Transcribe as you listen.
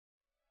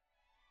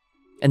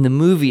And the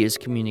movie is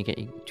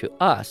communicating to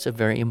us a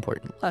very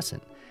important lesson.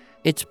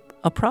 It's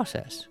a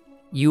process.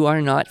 You are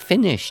not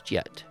finished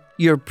yet.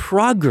 Your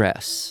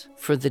progress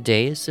for the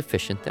day is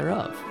sufficient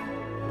thereof.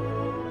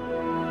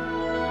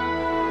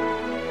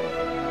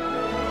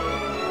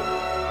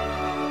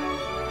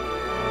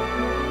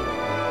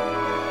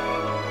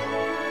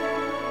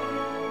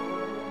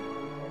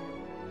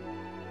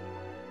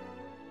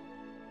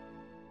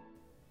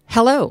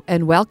 Hello,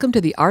 and welcome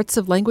to the Arts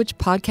of Language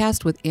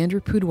podcast with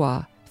Andrew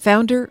Poudois,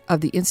 founder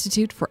of the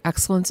Institute for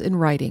Excellence in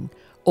Writing,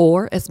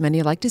 or as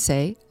many like to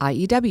say,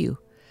 IEW.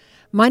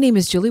 My name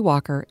is Julie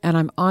Walker, and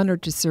I'm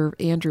honored to serve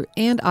Andrew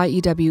and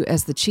IEW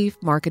as the Chief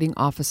Marketing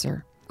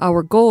Officer.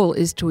 Our goal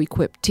is to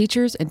equip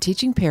teachers and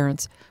teaching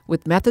parents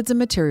with methods and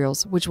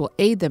materials which will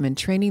aid them in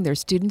training their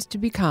students to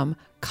become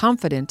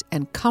confident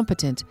and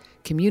competent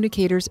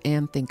communicators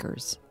and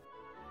thinkers.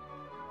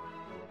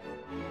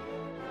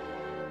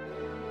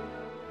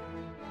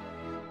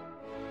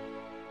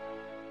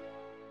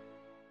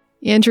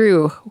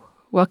 Andrew,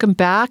 welcome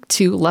back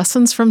to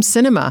Lessons from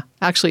Cinema.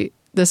 Actually,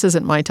 this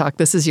isn't my talk.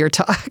 This is your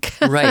talk.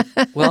 Right.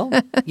 Well,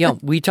 yeah,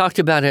 we talked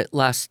about it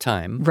last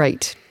time.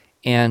 Right.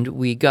 And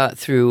we got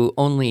through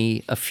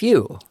only a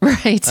few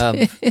Right. of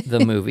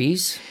the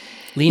movies.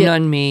 Lean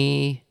on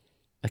Me,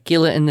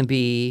 Aquila and the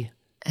Bee,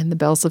 and The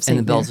Bells of St.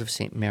 and The Bells of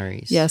St.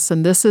 Mary's. Yes,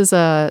 and this is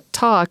a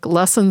talk,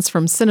 Lessons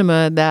from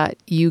Cinema, that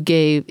you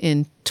gave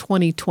in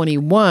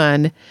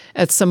 2021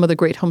 at some of the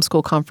great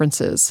homeschool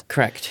conferences.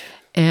 Correct.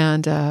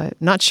 And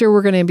not sure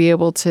we're going to be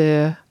able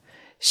to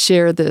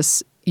share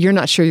this. You're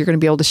not sure you're going to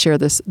be able to share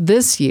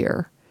this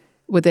year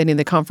with any of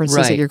the conferences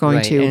that you're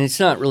going to. And it's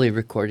not really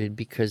recorded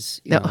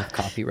because of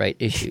copyright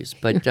issues.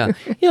 But,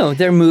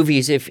 they're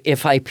movies.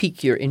 If I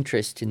pique your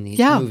interest in these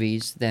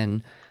movies,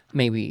 then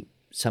maybe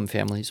some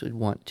families would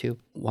want to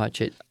watch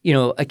it.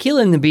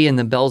 Aquila and the Bee and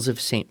The Bells of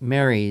St.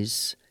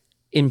 Mary's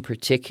in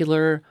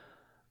particular,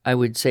 I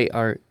would say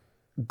are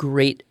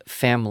great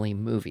family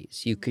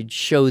movies. You could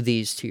show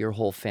these to your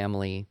whole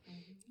family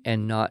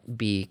and not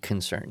be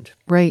concerned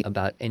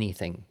about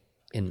anything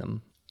in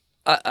them.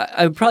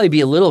 I would probably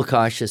be a little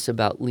cautious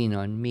about Lean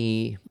on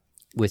Me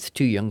with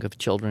too young of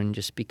children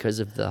just because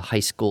of the high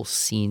school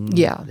scene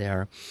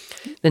there.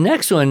 The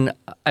next one,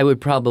 I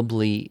would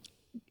probably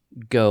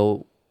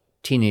go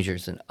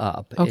teenagers and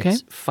up. Okay.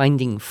 It's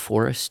Finding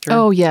Forrester.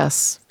 Oh,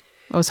 yes.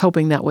 I was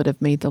hoping that would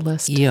have made the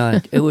list.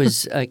 Yeah, it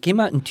was came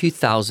out in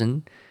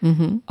 2000.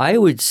 Mm-hmm. I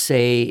would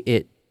say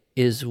it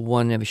is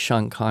one of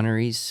Sean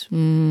Connery's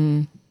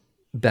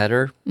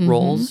better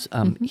roles.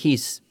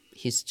 He's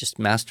just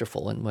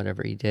masterful in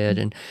whatever he did.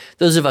 And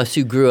those of us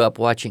who grew up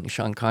watching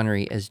Sean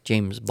Connery as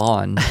James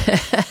Bond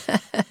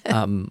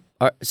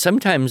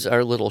sometimes are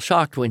a little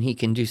shocked when he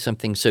can do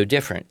something so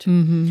different.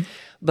 Mm-hmm.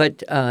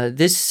 But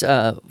this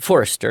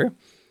Forrester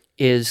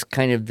is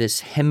kind of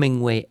this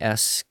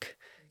Hemingway-esque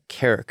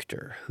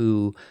character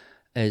who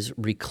is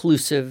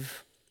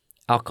reclusive,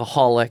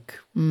 alcoholic.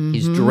 Mm-hmm.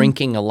 He's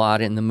drinking a lot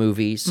in the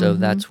movie, so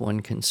that's one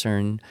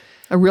concern.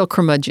 A real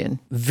curmudgeon.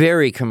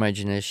 Very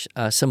curmudgeonish.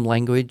 Some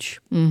language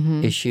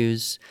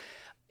issues.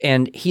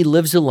 And he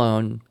lives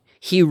alone.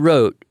 He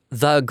wrote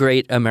the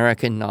great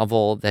American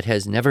novel that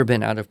has never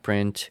been out of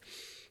print,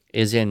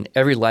 is in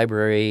every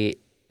library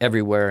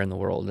everywhere in the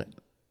world.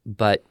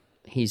 But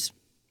he's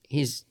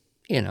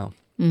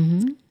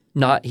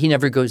not. He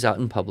never goes out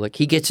in public.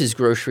 He gets his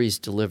groceries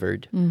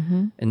delivered.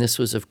 Mm-hmm. And this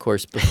was, of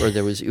course, before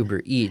there was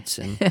Uber Eats.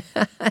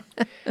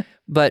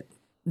 But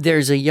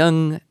there's a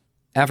young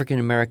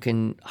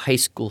African-American high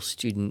school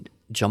student,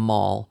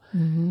 Jamal,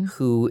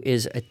 who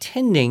is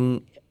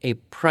attending a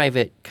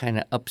private kind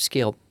of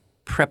upscale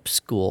prep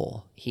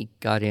school. He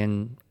got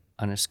in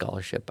on a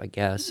scholarship, I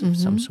guess, of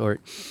some sort.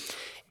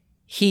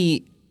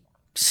 He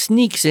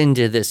sneaks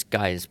into this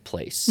guy's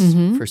place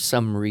for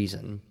some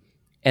reason,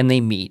 and they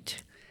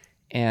meet.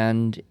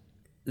 And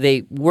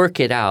they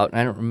work it out.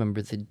 I don't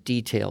remember the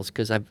details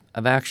because I've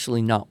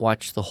actually not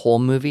watched the whole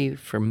movie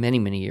for many,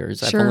 many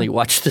years. Sure. I've only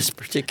watched this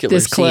particular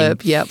scene.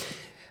 Clip, yep.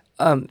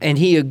 And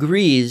he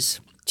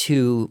agrees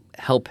to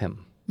help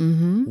him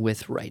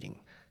with writing.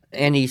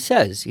 And he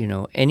says,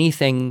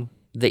 anything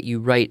that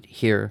you write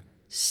here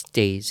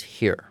stays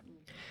here.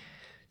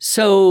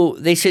 So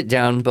they sit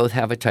down, both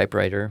have a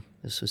typewriter.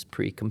 This was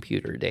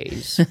pre-computer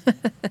days.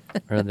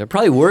 Or there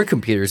probably were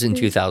computers in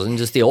 2000,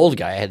 just the old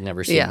guy had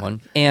never seen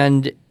one.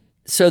 And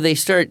so they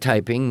start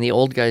typing, the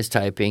old guy's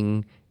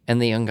typing,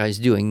 and the young guy's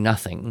doing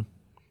nothing.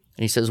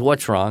 And he says,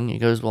 "What's wrong?" He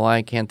goes, "Well,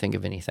 I can't think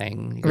of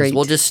anything." He goes,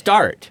 "Well, just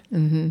start."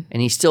 Mm-hmm.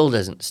 And he still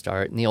doesn't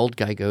start. And the old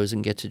guy goes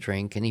and gets a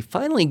drink. And he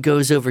finally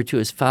goes over to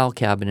his file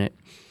cabinet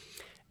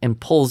and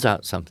pulls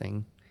out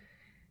something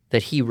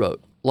that he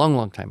wrote long,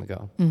 long time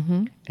ago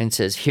and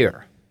says,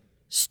 "Here,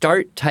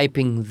 start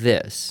typing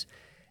this.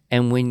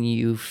 And when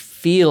you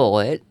feel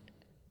it,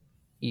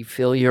 you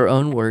feel your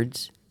own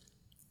words,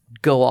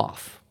 go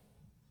off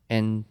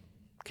and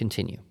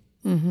continue."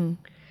 Mm-hmm.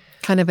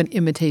 Kind of an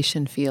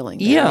imitation feeling.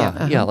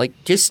 Yeah, like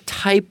just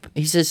type.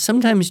 He says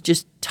sometimes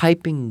just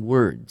typing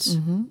words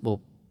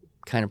will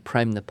kind of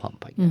prime the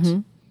pump, I guess. Mm-hmm.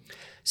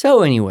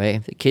 So anyway,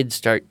 the kids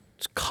start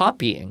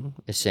copying,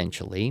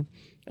 essentially,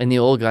 and the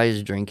old guy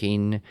is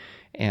drinking,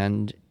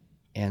 and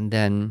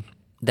then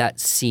that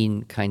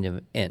scene kind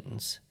of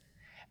ends.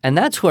 And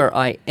that's where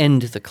I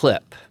end the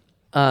clip.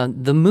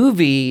 The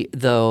movie,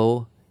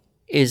 though,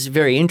 is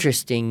very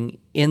interesting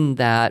in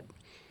that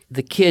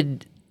the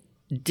kid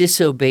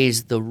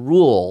disobeys the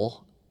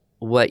rule,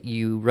 what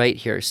you write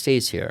here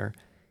stays here.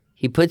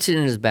 He puts it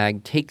in his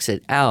bag, takes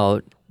it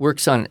out,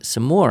 works on it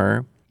some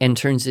more, and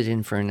turns it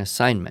in for an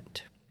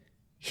assignment.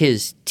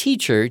 His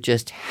teacher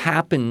just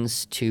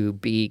happens to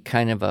be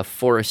kind of a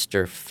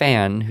Forrester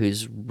fan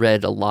who's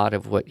read a lot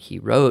of what he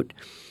wrote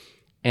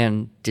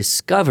and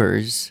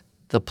discovers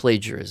the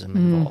plagiarism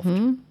involved.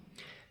 Mm-hmm.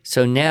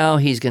 So now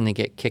he's going to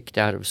get kicked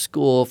out of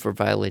school for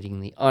violating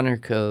the honor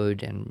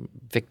code and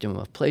victim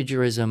of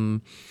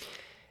plagiarism.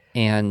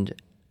 And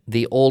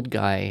the old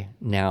guy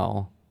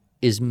now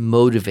is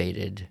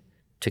motivated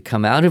to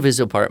come out of his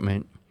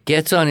apartment,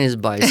 gets on his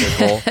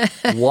bicycle,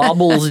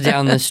 wobbles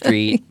down the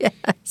street,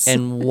 yes,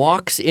 and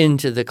walks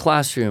into the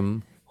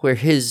classroom where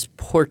his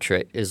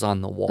portrait is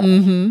on the wall.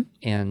 Mm-hmm.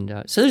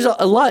 And so there's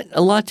a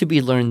lot to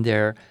be learned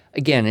there.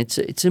 Again,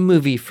 it's a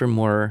movie for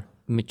more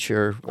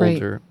mature,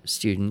 older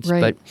students.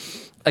 Right. But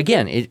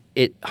again,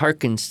 it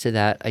harkens to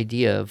that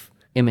idea of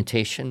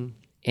imitation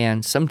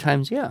and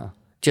sometimes,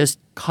 just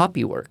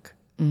copy work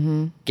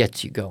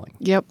gets you going.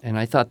 Yep. And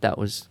I thought that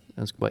was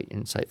quite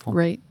insightful.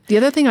 Right. The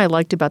other thing I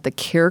liked about the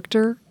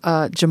character,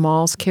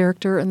 Jamal's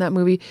character in that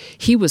movie,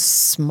 he was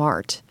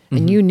smart.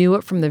 And you knew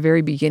it from the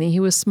very beginning he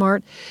was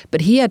smart.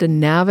 But he had to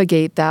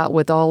navigate that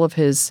with all of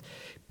his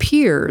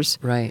peers.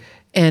 Right.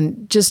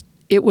 And just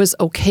it was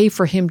okay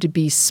for him to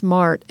be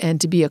smart and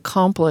to be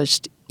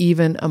accomplished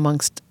even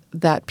amongst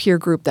that peer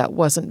group that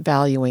wasn't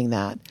valuing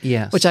that.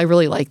 Yes. Which I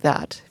really like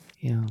that.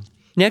 Yeah.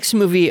 Next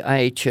movie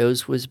I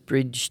chose was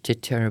Bridge to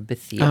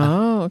Terabithia.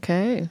 Oh,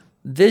 okay.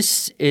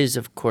 This is,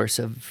 of course,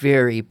 a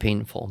very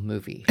painful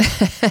movie.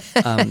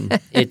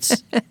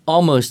 It's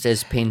almost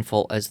as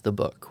painful as the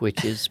book,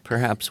 which is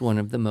perhaps one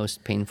of the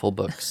most painful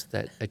books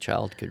that a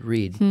child could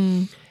read.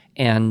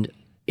 And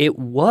it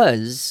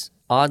was,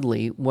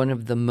 oddly, one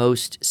of the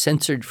most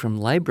censored from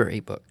library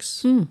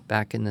books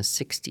back in the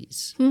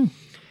 60s.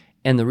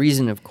 And the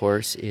reason, of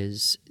course,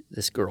 is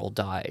this girl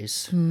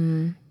dies.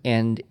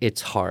 And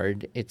it's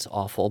hard. It's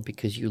awful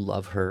because you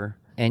love her.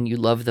 And you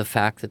love the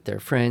fact that they're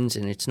friends,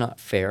 and it's not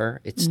fair.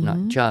 It's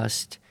not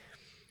just.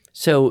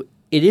 So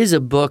it is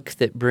a book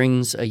that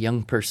brings a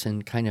young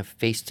person kind of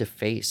face to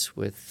face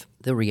with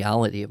the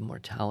reality of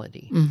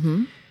mortality.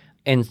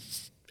 And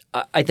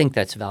I think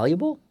that's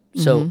valuable.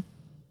 So,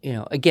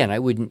 again, I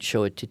wouldn't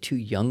show it to too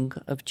young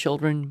of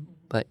children,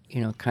 but,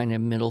 kind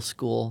of middle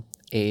school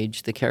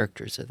age, the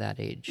characters of that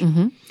age.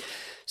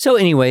 So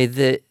anyway,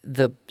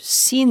 the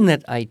scene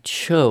that I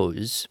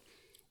chose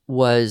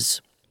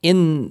was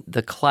in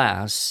the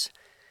class.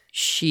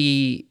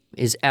 She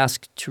is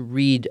asked to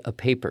read a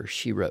paper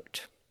she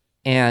wrote,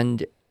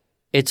 and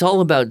it's all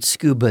about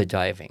scuba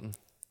diving.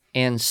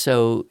 And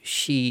so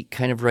she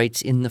kind of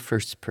writes in the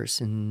first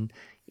person,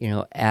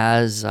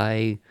 as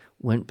I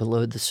went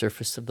below the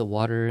surface of the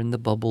water and the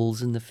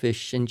bubbles and the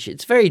fish. And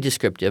it's very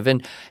descriptive.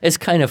 And it's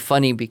kind of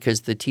funny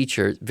because the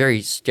teacher,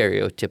 very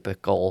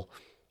stereotypical,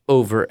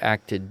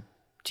 overacted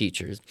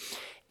teachers.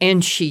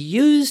 And she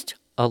used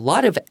a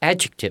lot of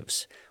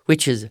adjectives,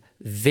 which is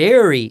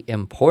very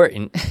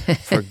important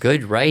for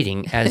good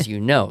writing, as you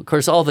know. Of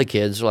course, all the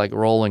kids are like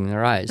rolling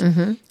their eyes,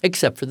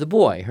 except for the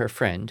boy, her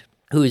friend,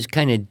 who is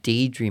kind of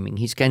daydreaming.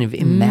 He's kind of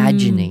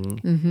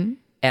imagining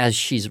as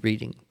she's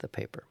reading the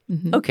paper.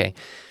 Okay,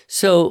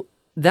 so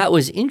that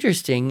was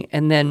interesting.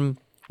 And then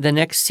the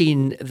next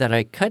scene that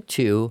I cut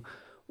to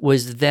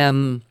was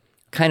them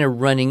kind of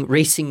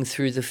racing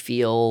through the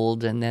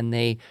field, and then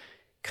they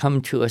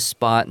come to a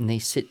spot and they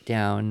sit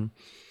down.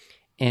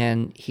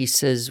 And he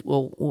says,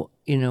 well,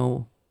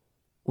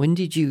 when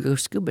did you go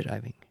scuba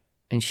diving?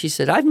 And she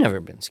said, I've never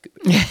been scuba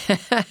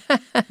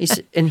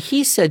diving. And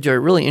he said to her a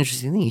really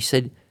interesting thing. He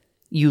said,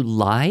 you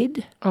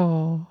lied?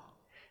 Oh.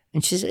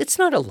 And she said, it's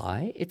not a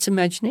lie. It's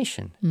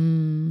imagination.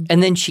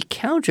 And then she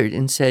countered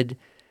and said,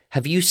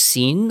 have you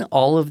seen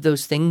all of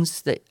those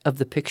things of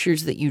the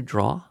pictures that you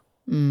draw?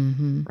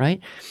 Right?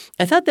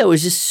 I thought that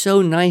was just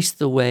so nice,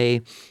 the way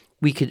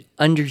we could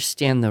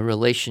understand the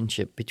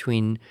relationship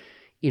between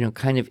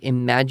kind of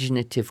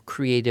imaginative,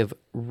 creative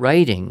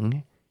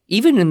writing,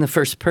 even in the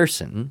first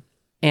person,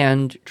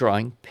 and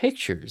drawing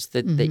pictures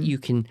that you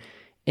can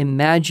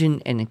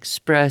imagine and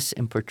express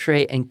and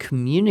portray and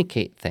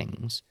communicate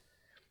things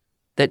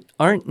that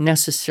aren't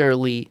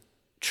necessarily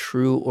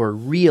true or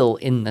real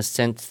in the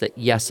sense that,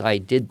 yes, I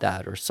did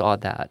that or saw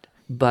that,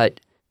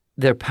 but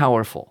they're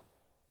powerful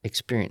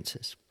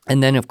experiences.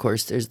 And then, of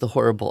course, there's the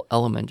horrible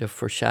element of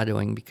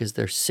foreshadowing because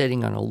they're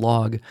sitting on a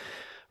log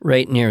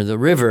right near the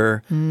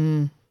river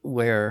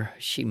where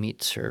she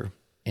meets her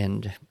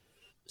end,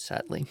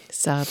 sadly.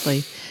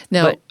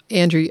 Now,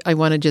 Andrew, I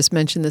want to just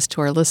mention this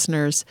to our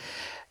listeners.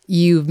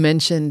 You've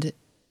mentioned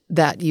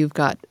that you've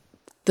got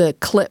the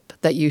clip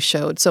that you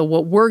showed. So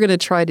what we're going to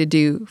try to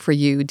do for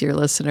you, dear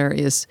listener,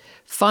 is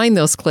find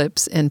those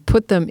clips and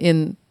put them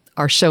in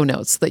our show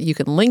notes so that you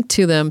can link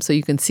to them so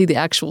you can see the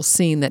actual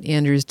scene that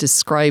Andrew's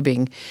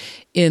describing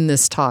in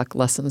this talk,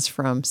 Lessons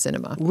from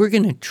Cinema. We're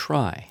going to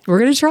try. We're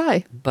going to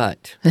try.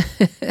 But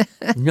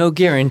no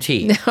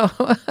guarantee.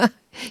 No.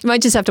 You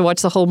might just have to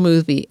watch the whole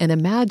movie and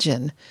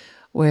imagine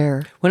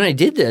where... When I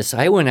did this,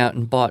 I went out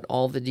and bought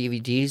all the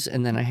DVDs,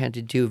 and then I had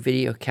to do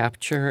video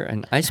capture,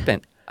 and I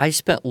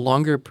spent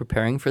longer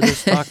preparing for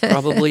this talk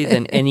probably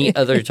than any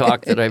other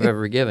talk that I've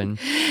ever given,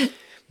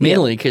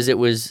 mainly because it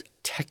was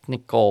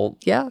technical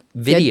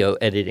video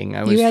editing.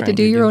 You had to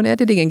do your own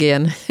editing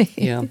again.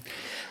 Yeah.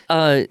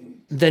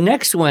 The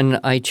next one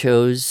I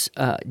chose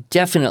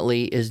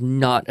definitely is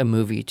not a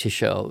movie to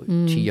show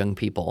to young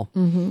people.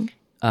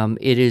 Mm-hmm.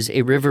 It is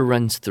A River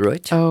Runs Through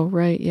It. Oh,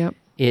 right, yep.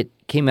 It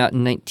came out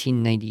in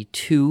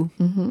 1992.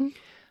 Mm-hmm.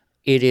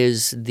 It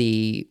is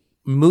the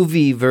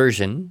movie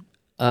version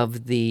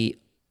of the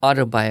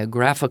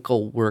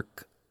autobiographical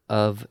work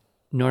of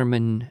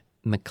Norman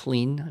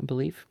MacLean, I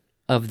believe,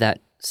 of that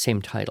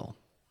same title.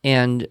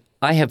 And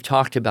I have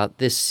talked about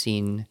this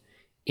scene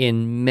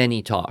in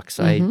many talks.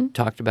 I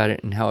talked about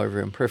it in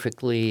However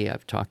Imperfectly.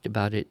 I've talked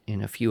about it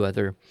in a few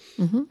other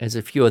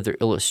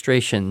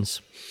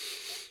illustrations.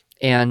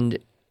 And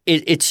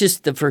it's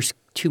just the first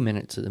 2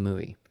 minutes of the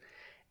movie.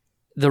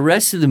 The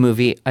rest of the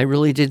movie I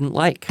really didn't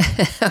like.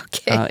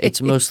 Okay. It's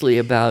mostly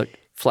about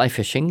fly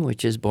fishing,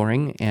 which is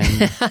boring,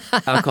 and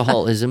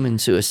alcoholism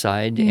and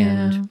suicide,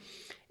 and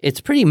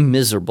it's pretty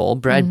miserable.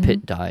 Brad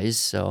Pitt dies,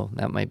 so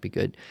that might be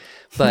good.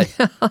 But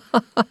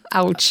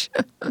ouch.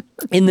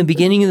 In the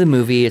beginning of the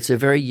movie, it's a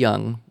very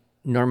young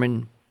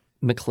Norman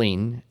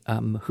MacLean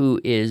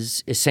who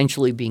is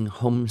essentially being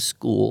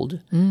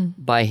homeschooled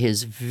by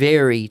his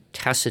very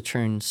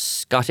taciturn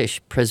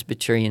Scottish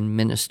Presbyterian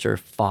minister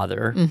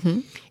father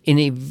in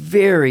a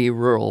very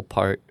rural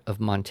part of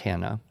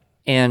Montana.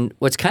 And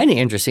what's kind of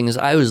interesting is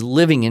I was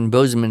living in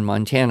Bozeman,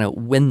 Montana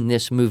when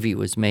this movie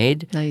was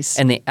made. Nice.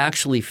 And they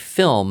actually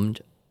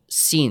filmed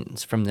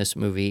scenes from this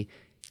movie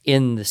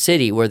in the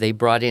city where they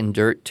brought in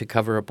dirt to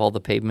cover up all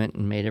the pavement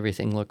and made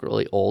everything look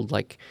really old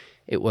like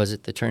it was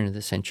at the turn of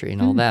the century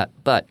and all that.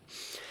 But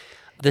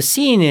the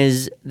scene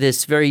is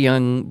this very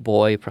young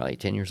boy, probably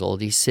 10 years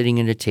old. He's sitting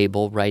at a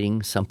table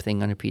writing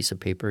something on a piece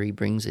of paper. He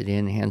brings it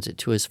in, hands it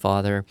to his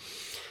father.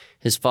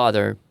 His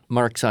father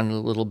marks on it a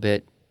little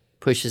bit,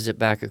 pushes it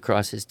back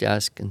across his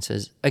desk and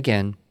says,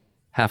 again,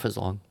 half as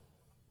long.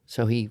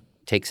 So he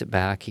takes it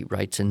back, he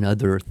writes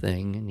another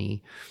thing, and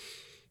he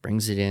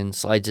brings it in,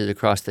 slides it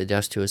across the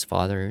desk to his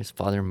father. His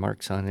father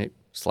marks on it,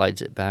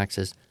 slides it back,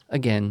 says,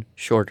 again,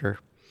 shorter.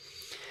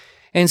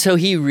 And so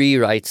he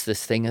rewrites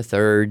this thing a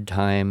third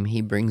time.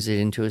 He brings it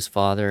into his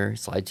father,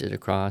 slides it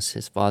across.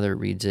 His father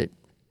reads it,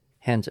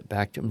 hands it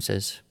back to him,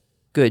 says,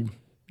 good,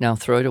 now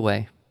throw it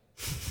away.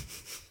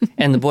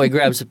 And the boy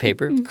grabs the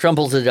paper,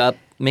 crumbles it up,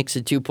 makes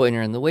a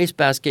two-pointer in the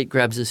wastebasket,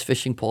 grabs his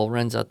fishing pole,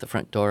 runs out the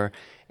front door,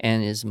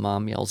 and his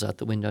mom yells out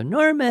the window,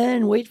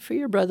 Norman, wait for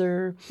your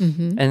brother.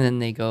 And then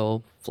they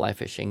go fly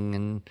fishing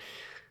and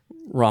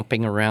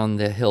romping around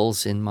the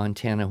hills in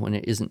Montana when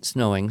it isn't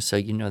snowing, so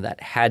you know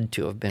that had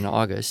to have been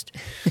August.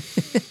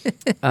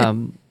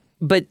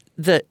 But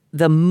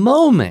the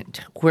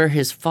moment where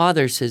his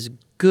father says,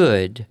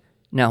 good,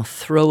 now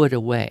throw it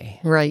away.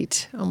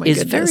 Right. Oh my is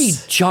goodness. very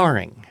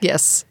jarring.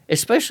 Yes.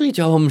 Especially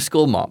to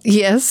homeschool moms.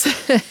 Yes.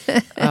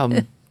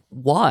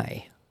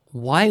 Why?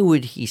 Why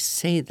would he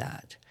say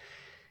that?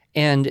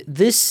 And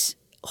this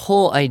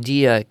whole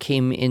idea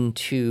came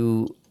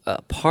into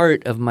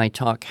part of my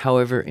talk,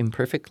 However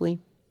Imperfectly,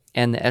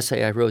 and the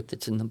essay I wrote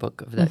that's in the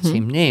book of that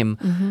same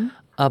name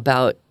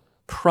about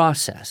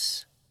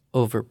process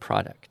over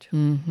product.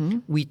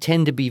 We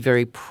tend to be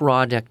very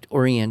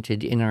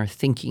product-oriented in our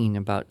thinking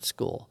about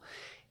school.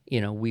 You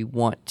know, we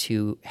want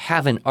to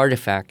have an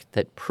artifact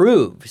that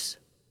proves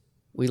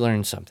we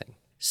learned something.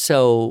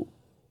 So,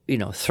 you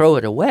know, throw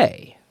it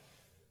away.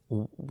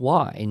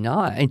 Why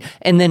not?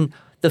 And then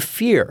the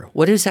fear,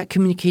 what does that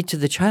communicate to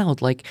the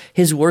child? Like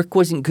his work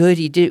wasn't good,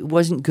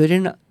 wasn't good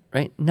enough,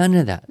 right? None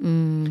of that.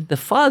 The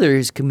father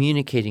is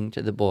communicating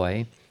to the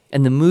boy,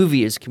 and the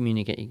movie is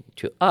communicating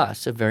to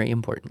us a very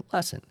important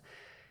lesson.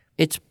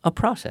 It's a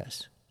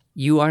process.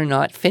 You are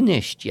not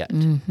finished yet.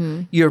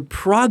 Your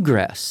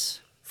progress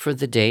for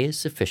the day is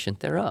sufficient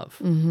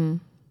thereof.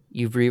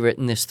 You've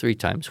rewritten this 3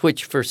 times,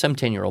 which for some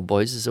 10-year-old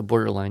boys is a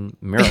borderline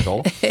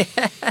miracle,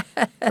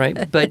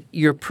 right? But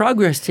your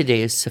progress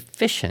today is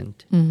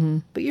sufficient,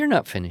 but you're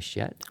not finished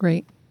yet.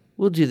 Right.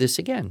 We'll do this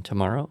again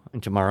tomorrow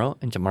and tomorrow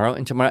and tomorrow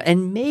and tomorrow,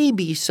 and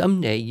maybe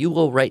someday you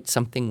will write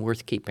something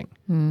worth keeping.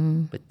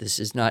 But this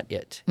is not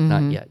it,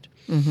 not yet.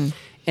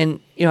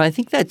 And, you know, I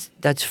think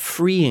that's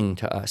freeing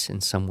to us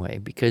in some way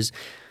because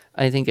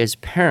I think as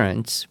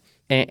parents,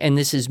 and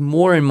this is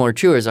more and more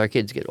true as our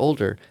kids get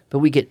older, but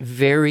we get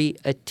very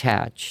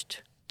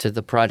attached to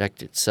the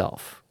product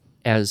itself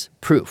as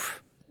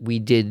proof we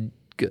did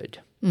good,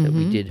 that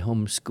we did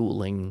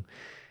homeschooling,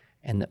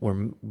 and that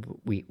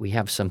we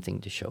have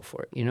something to show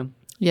for it, you know?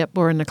 Yep,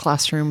 or in the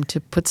classroom to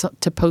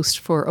to post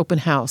for open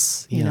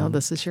house. You know,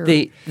 this is your...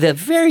 The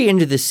very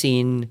end of the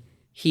scene,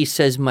 he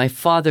says, "My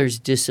father's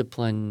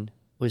discipline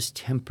was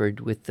tempered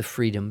with the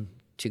freedom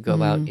to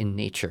go out in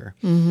nature."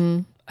 Mm-hmm.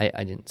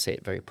 I didn't say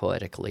it very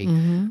poetically,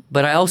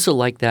 but I also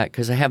like that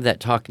because I have that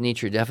talk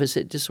nature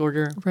deficit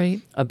disorder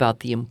about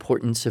the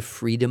importance of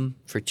freedom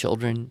for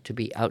children to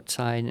be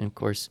outside. And of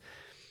course,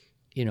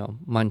 you know,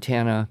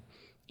 Montana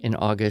in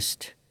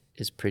August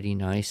is pretty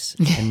nice,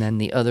 and then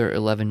the other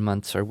 11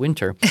 months are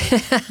winter.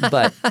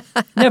 But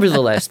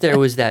nevertheless, there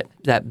was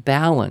that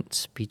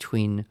balance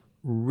between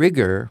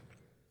rigor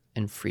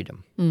and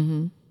freedom.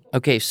 Mm-hmm.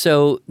 Okay,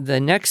 so the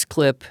next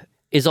clip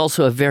is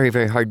also a very,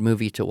 very hard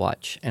movie to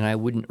watch, and I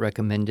wouldn't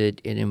recommend it.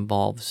 It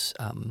involves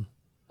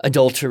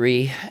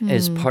adultery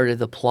as part of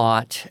the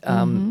plot.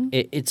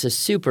 It's a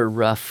super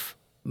rough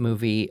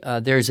movie.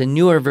 There's a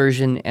newer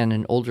version and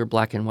an older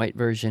black and white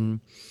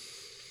version,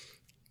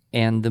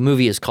 and the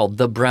movie is called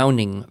The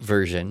Browning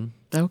Version.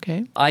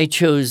 Okay. I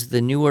chose the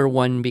newer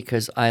one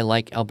because I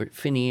like Albert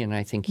Finney, and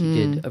I think he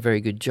did a very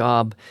good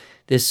job.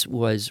 This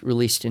was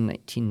released in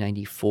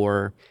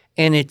 1994,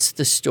 and it's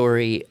the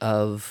story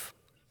of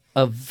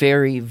a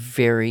very,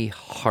 very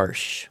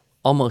harsh,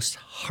 almost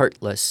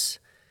heartless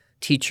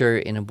teacher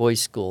in a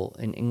boys' school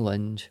in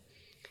England.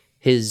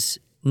 His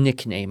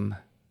nickname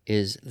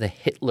is the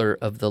Hitler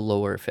of the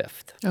lower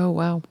fifth. Oh,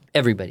 wow.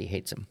 Everybody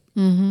hates him.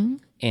 Mm-hmm.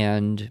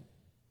 And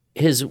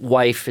his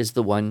wife is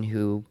the one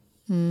who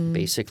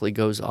basically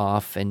goes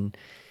off, and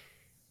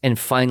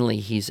finally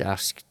he's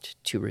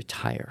asked to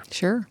retire.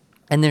 Sure.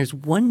 And there's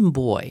one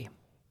boy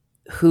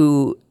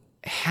who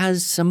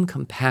has some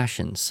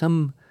compassion,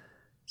 some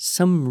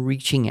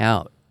reaching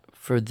out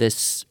for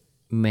this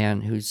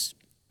man who's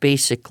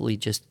basically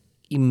just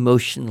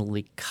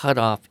emotionally cut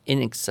off,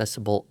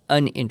 inaccessible,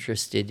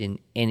 uninterested in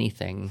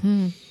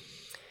anything.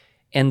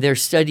 And they're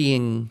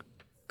studying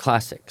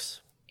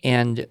classics.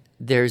 And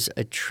there's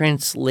a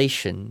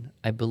translation,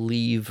 I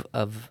believe,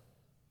 of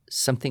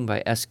something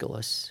by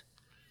Aeschylus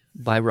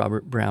by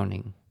Robert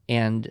Browning.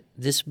 And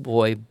this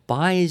boy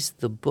buys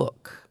the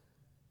book,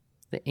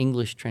 the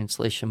English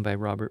translation by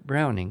Robert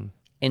Browning,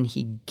 and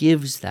he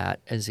gives that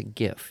as a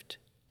gift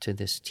to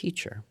this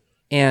teacher.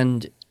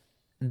 And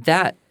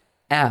that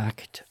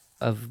act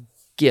of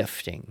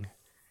gifting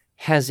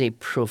has a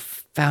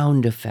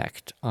profound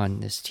effect on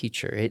this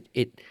teacher.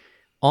 It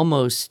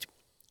almost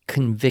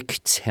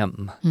convicts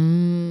him.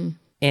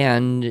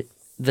 And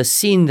the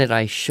scene that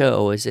I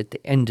show is at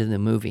the end of the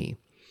movie,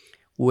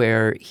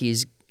 where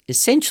he's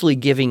essentially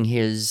giving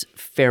his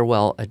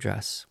farewell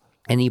address.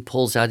 And he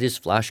pulls out his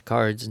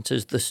flashcards and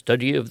says, "The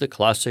study of the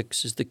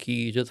classics is the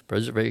key to the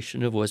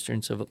preservation of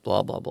Western civil,"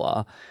 blah, blah,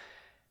 blah.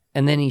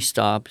 And then he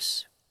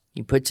stops.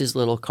 He puts his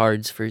little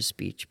cards for his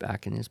speech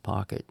back in his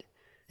pocket.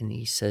 And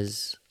he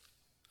says,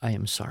 "I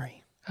am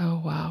sorry. Oh,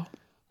 wow.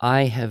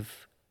 I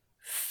have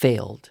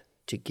failed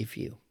to give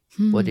you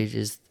what it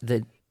is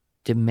the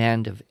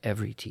demand of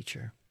every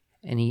teacher."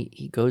 And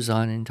he goes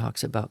on and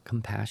talks about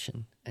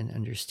compassion and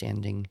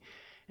understanding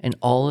and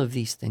all of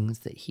these things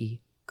that he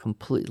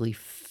completely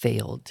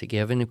failed to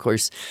give. And of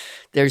course,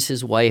 there's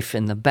his wife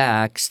in the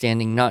back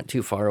standing not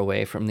too far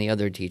away from the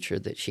other teacher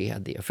that she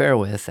had the affair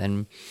with.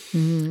 And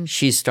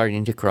she's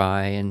starting to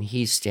cry, and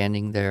he's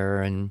standing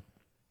there and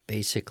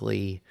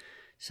basically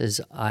says,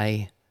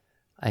 I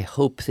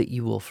hope that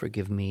you will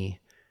forgive me,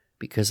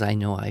 because I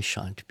know I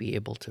shan't be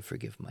able to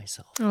forgive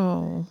myself."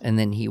 Oh. And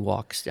then he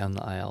walks down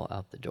the aisle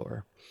out the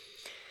door.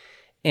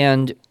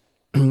 And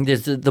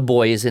the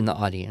boy is in the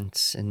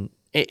audience, and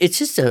it's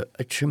just a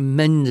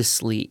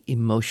tremendously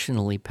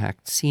emotionally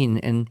packed scene.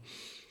 And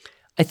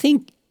I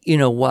think, you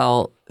know,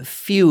 while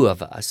few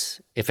of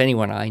us, if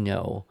anyone I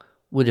know,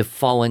 would have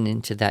fallen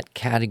into that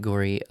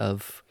category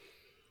of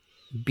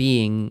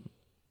being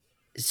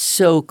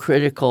so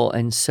critical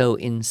and so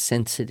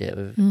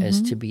insensitive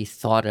as to be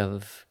thought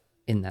of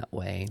in that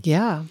way.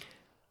 Yeah.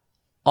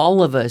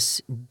 All of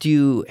us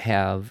do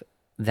have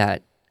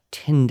that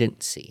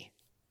tendency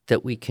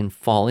that we can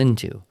fall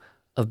into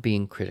of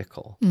being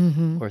critical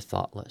or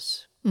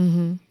thoughtless.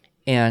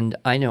 And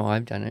I know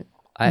I've done it.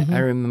 I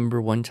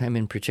remember one time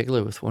in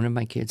particular with one of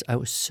my kids, I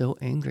was so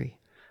angry.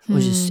 I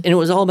was just, and it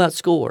was all about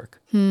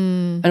schoolwork.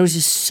 And I was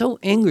just so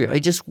angry. I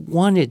just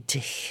wanted to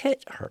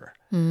hit her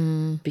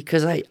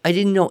because I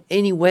didn't know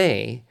any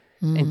way.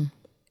 And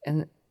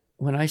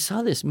when I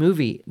saw this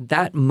movie,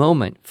 that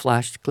moment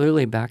flashed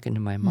clearly back into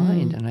my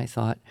mind. And I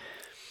thought,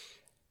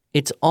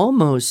 it's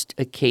almost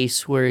a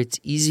case where it's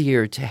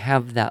easier to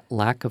have that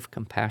lack of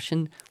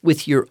compassion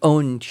with your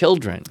own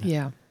children.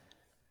 Yeah.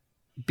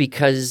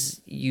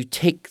 Because you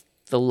take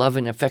the love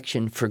and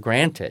affection for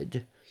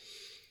granted.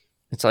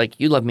 It's like,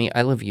 you love me,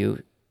 I love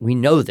you. We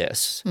know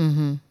this.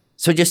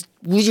 So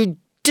will you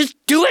just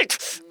do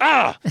it?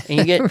 And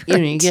you get,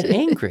 you get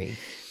angry.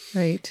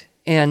 Right.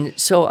 And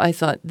so I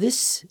thought,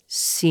 this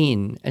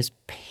scene, as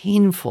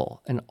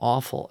painful and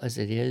awful as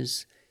it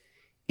is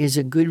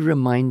a good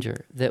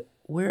reminder that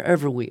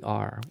wherever we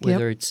are,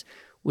 whether it's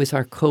with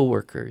our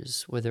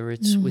coworkers, whether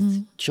it's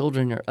with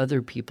children or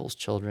other people's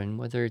children,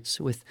 whether it's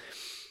with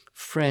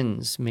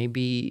friends.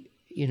 Maybe,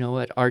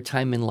 at our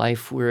time in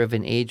life, we're of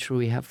an age where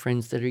we have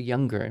friends that are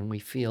younger and we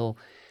feel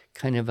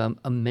kind of a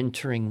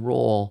mentoring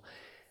role.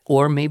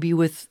 Or maybe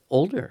with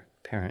older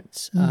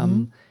parents,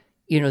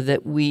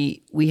 that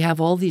we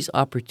have all these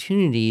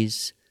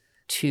opportunities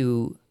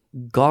to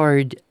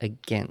guard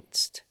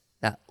against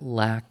that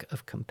lack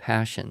of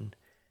compassion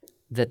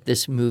that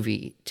this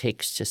movie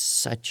takes to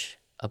such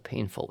a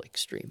painful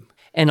extreme.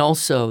 And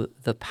also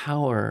the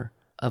power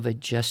of a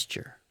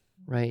gesture,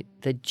 right?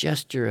 The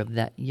gesture of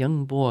that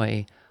young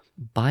boy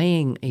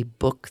buying a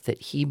book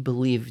that he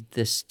believed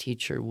this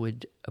teacher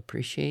would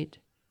appreciate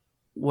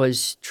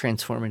was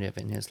transformative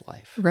in his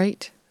life.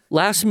 Right.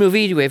 Last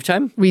movie, do we have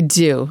time? We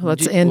do.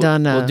 Let's end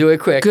on we'll do it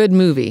quick. Good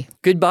movie.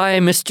 Goodbye,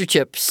 Mr.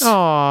 Chips.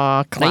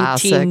 Aw,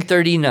 classic.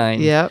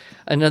 1939. Yep.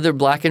 Another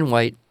black and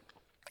white.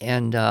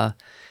 And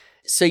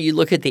so you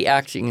look at the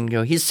acting and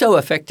go, he's so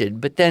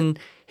affected. But then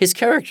his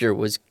character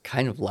was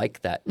kind of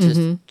like that,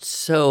 just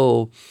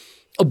so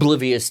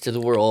oblivious to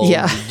the world,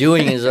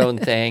 doing his own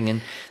thing.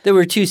 And there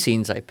were 2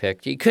 scenes I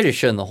picked. You could have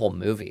shown the whole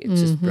movie. It's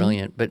just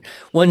brilliant. But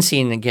one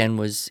scene, again,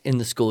 was in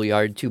the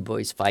schoolyard, 2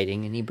 boys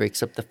fighting, and he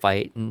breaks up the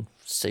fight and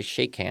says,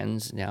 shake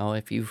hands. Now,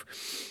 if you've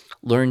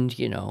learned,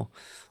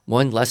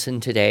 one lesson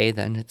today,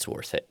 then it's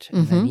worth it.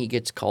 And then he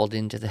gets called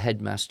into the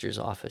headmaster's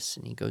office,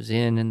 and he goes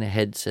in, and the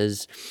head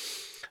says,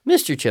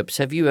 Mr. Chips,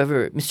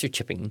 Mr.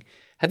 Chipping,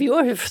 have you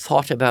ever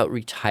thought about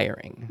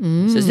retiring?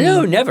 He says,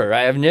 no, never.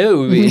 I have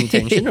no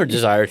intention or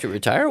desire to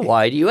retire.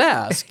 Why do you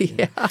ask?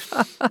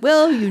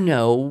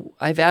 Well,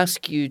 I've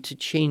asked you to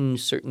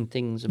change certain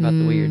things about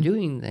the way you're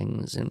doing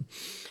things. And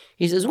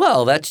he says,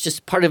 well, that's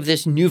just part of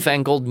this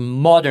newfangled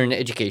modern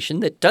education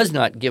that does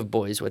not give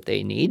boys what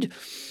they need.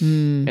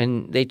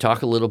 And they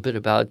talk a little bit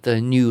about the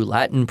new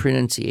Latin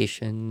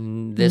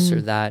pronunciation, this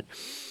or that.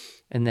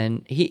 And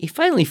then he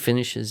finally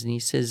finishes and he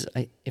says,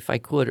 if I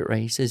quote it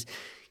right, he says,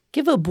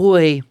 give a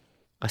boy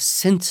a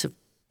sense of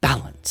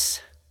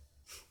balance,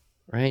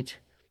 right?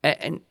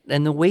 And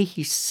the way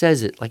he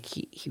says it, like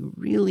he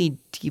really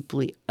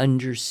deeply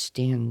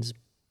understands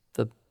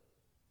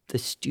the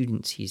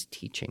students he's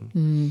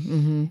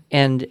teaching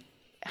and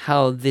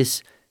how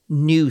this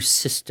new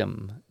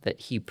system that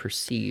he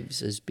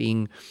perceives as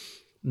being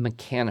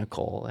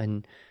mechanical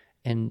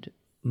and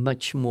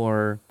much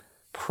more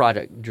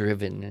product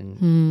driven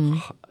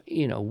and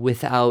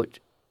without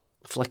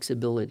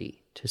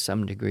flexibility to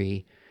some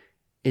degree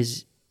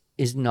is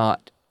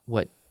not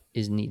what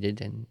is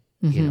needed. And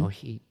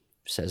he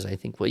says, I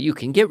think, well, you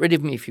can get rid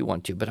of me if you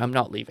want to, but I'm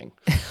not leaving.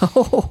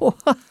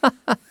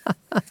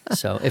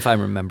 So if I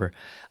remember,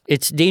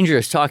 it's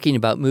dangerous talking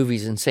about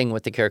movies and saying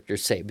what the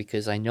characters say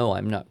because I know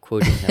I'm not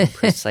quoting them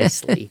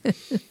precisely.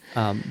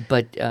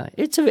 But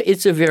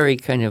it's a very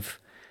kind of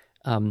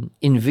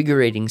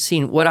invigorating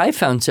scene. What I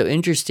found so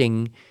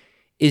interesting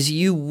is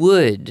you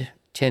would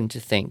tend to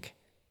think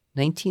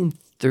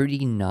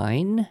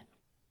 1939,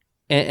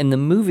 and the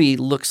movie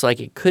looks like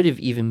it could have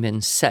even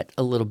been set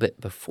a little bit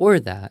before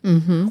that.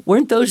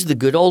 Weren't those the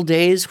good old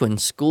days when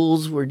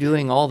schools were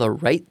doing all the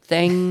right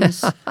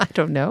things? I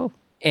don't know.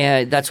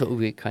 And that's what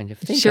we kind of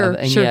think of.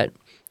 And yet,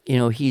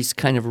 he's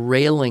kind of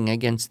railing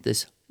against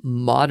this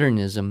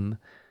modernism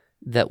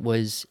that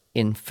was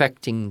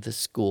infecting the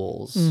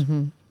schools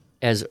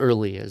as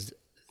early as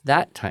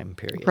that time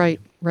period.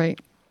 Right.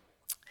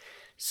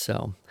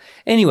 So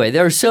anyway,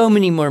 there are so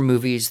many more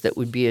movies that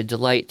would be a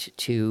delight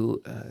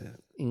to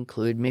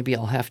include. Maybe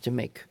I'll have to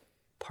make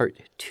part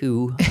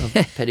 2 of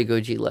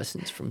Pedagogy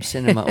Lessons from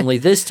Cinema. Only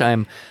this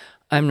time,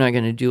 I'm not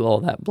going to do all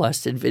that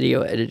blasted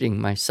video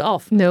editing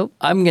myself. Nope.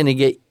 I'm going to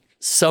get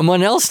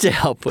someone else to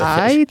help with it.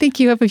 I think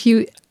you have a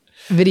few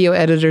video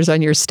editors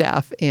on your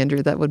staff,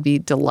 Andrew, that would be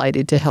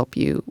delighted to help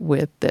you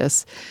with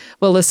this.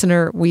 Well,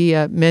 listener, we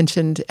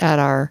mentioned at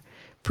our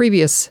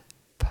previous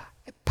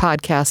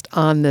podcast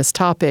on this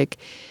topic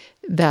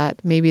that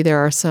maybe there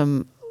are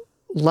some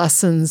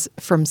lessons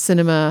from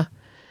cinema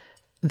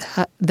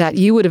that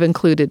you would have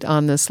included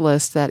on this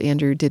list that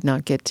Andrew did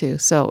not get to.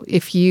 So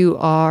if you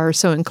are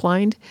so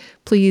inclined,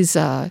 please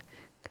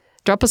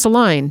drop us a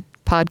line,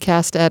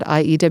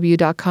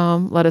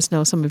 podcast@iew.com. Let us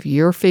know some of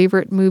your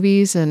favorite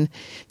movies and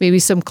maybe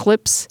some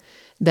clips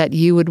that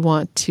you would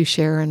want to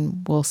share,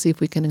 and we'll see if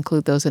we can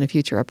include those in a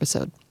future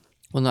episode.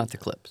 Well, not the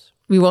clips.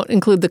 We won't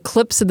include the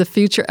clips of the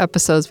future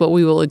episodes. What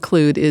we will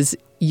include is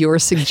your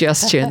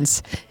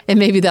suggestions, and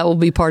maybe that will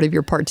be part of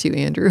your part 2,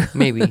 Andrew.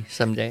 Maybe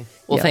someday.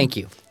 Well, Thank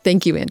you.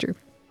 Thank you, Andrew.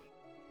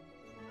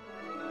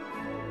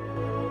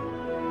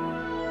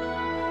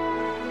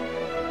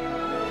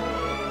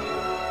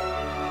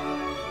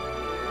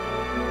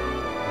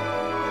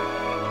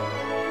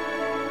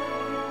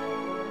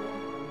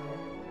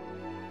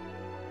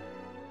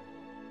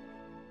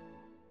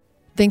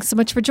 Thanks so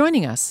much for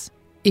joining us.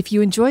 If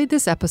you enjoyed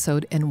this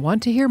episode and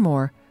want to hear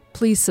more,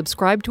 please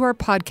subscribe to our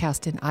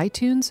podcast in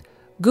iTunes,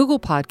 Google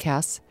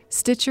Podcasts,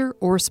 Stitcher,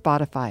 or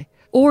Spotify,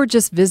 or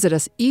just visit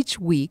us each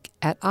week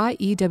at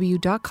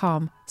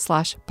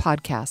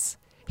iew.com/podcasts.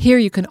 Here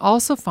you can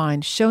also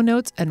find show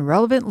notes and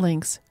relevant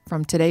links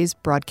from today's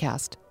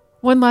broadcast.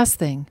 One last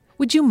thing.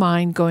 would you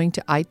mind going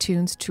to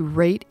iTunes to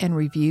rate and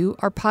review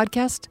our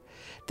podcast?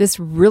 This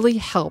really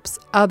helps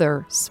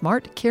other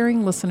smart,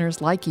 caring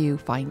listeners like you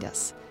find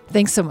us.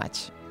 Thanks so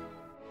much.